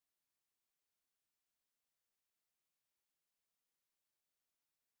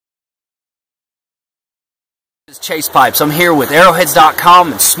This is Chase Pipes. I'm here with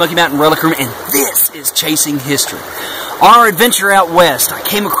Arrowheads.com and Smoky Mountain Relic Room, and this is Chasing History. On our adventure out west, I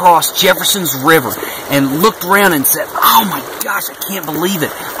came across Jefferson's River and looked around and said, oh my gosh, I can't believe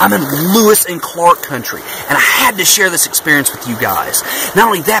it. I'm in Lewis and Clark country, and I had to share this experience with you guys. Not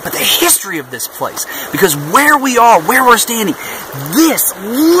only that, but the history of this place. Because where we are, where we're standing, this,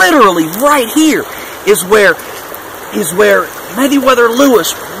 literally right here, is where Meriwether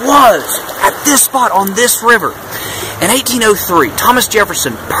Lewis was, at this spot on this river. In 1803, Thomas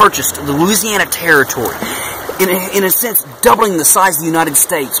Jefferson purchased the Louisiana Territory, in a sense doubling the size of the United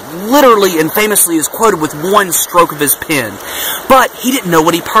States. Literally and famously is quoted with one stroke of his pen. But he didn't know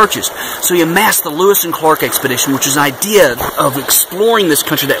what he purchased, so he amassed the Lewis and Clark expedition, which is an idea of exploring this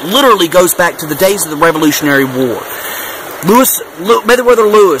country that literally goes back to the days of the Revolutionary War. Meriwether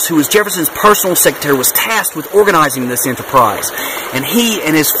Lewis, who was Jefferson's personal secretary, was tasked with organizing this enterprise. And he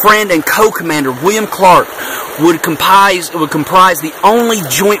and his friend and co-commander, William Clark, would comprise the only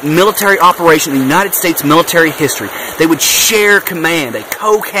joint military operation in the United States military history. They would share command, a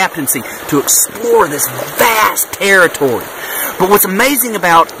co-captaincy, to explore this vast territory. But what's amazing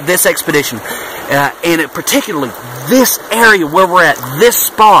about this expedition, and particularly this area where we're at, this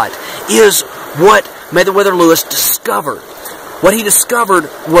spot, is what Meriwether Lewis discovered. What he discovered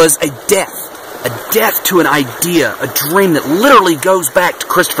was a death to an idea, a dream that literally goes back to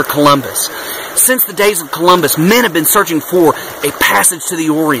Christopher Columbus. Since the days of Columbus, men have been searching for a passage to the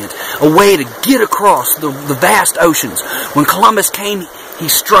Orient, a way to get across the vast oceans. When Columbus came, he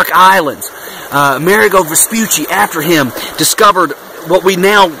struck islands. Amerigo Vespucci, after him, discovered what we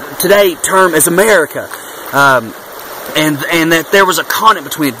now today term as America. And that there was a continent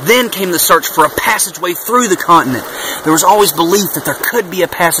between it. Then came the search for a passageway through the continent. There was always belief that there could be a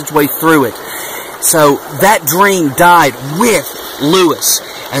passageway through it. So that dream died with Lewis.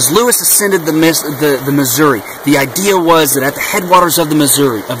 As Lewis ascended the Missouri, the idea was that at the headwaters of the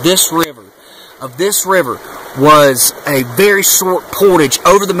Missouri, of this river, was a very short portage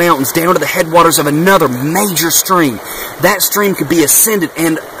over the mountains down to the headwaters of another major stream. That stream could be ascended,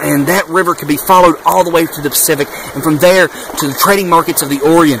 and that river could be followed all the way to the Pacific, and from there to the trading markets of the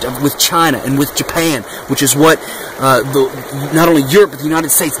Orient, with China and with Japan, which is what not only Europe but the United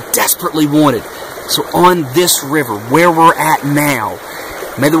States desperately wanted. So on this river, where we're at now,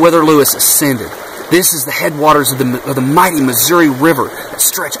 Meriwether Lewis ascended. This is the headwaters of the mighty Missouri River that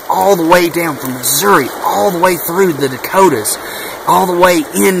stretch all the way down from Missouri, all the way through the Dakotas, all the way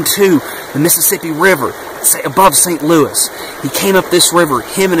into the Mississippi River, above St. Louis. He came up this river,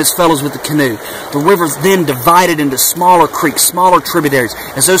 him and his fellows with the canoe. The river then divided into smaller creeks, smaller tributaries.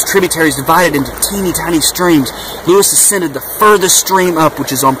 As those tributaries divided into teeny tiny streams, Lewis ascended the furthest stream up,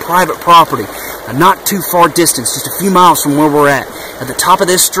 which is on private property, not too far distance, just a few miles from where we're at. At the top of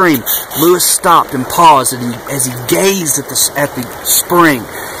this stream, Lewis stopped and paused as he gazed at the spring.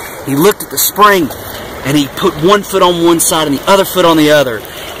 He looked at the spring, and he put one foot on one side and the other foot on the other,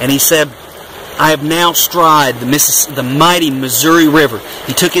 and he said, I have now stride the mighty Missouri River.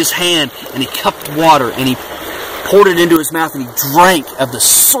 He took his hand and he cupped water and he poured it into his mouth and he drank of the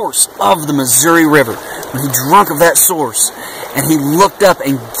source of the Missouri River. When he drank of that source, and he looked up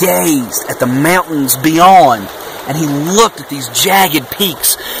and gazed at the mountains beyond, and he looked at these jagged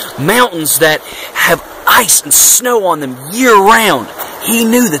peaks, mountains that have ice and snow on them year-round. He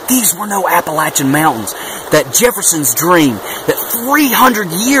knew that these were no Appalachian mountains, that Jefferson's dream, that 300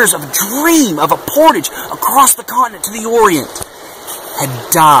 years of dream of a portage across the continent to the Orient had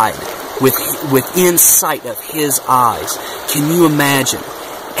died within sight of his eyes. Can you imagine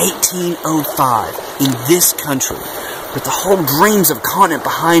 1805 in this country with the whole dreams of a continent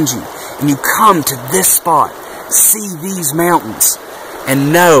behind you, and you come to this spot, see these mountains,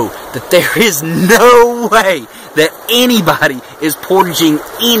 and know that there is no way that anybody is portaging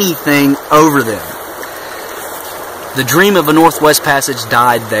anything over them. The dream of a Northwest Passage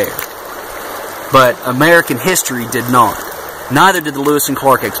died there, but American history did not. Neither did the Lewis and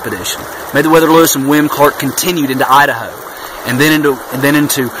Clark expedition. Meriwether Lewis and William Clark continued into Idaho, and then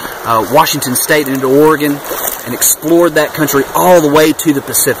into Washington State and into Oregon, and explored that country all the way to the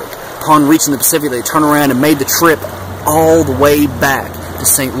Pacific. Upon reaching the Pacific, they turned around and made the trip all the way back to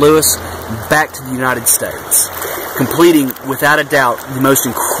St. Louis and back to the United States, completing, without a doubt, the most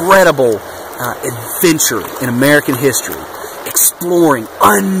incredible adventure in American history, exploring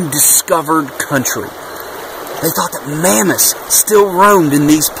undiscovered country. They thought that mammoths still roamed in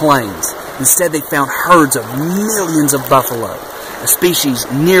these plains. Instead, they found herds of millions of buffalo, a species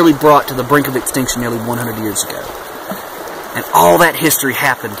nearly brought to the brink of extinction nearly 100 years ago. And all that history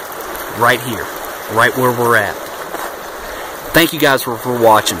happened right here, right where we're at. Thank you guys for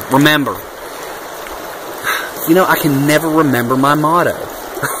watching. Remember, You know, I can never remember my motto.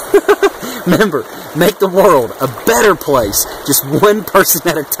 Remember, make the world a better place, just one person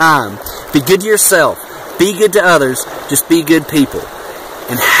at a time. Be good to yourself. Be good to others. Just be good people.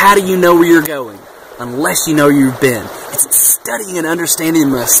 And how do you know where you're going? Unless you know where you've been. It's studying and understanding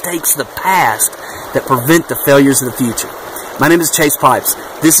the mistakes of the past that prevent the failures of the future. My name is Chase Pipes.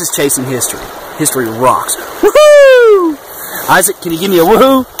 This is Chasing History. History rocks. Woohoo! Isaac, can you give me a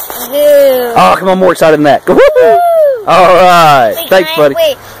woohoo? Woohoo! Oh, come on, more excited than that. Go woohoo! All right. Wait, thanks, buddy.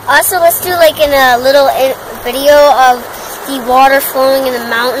 Wait, also let's do like a little video of the water flowing in the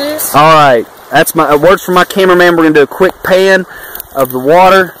mountains. All right. That's my words from my cameraman. We're going to do a quick pan of the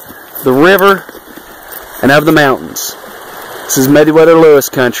water, the river, and of the mountains. This is Meriwether Lewis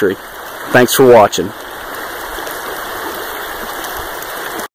country. Thanks for watching.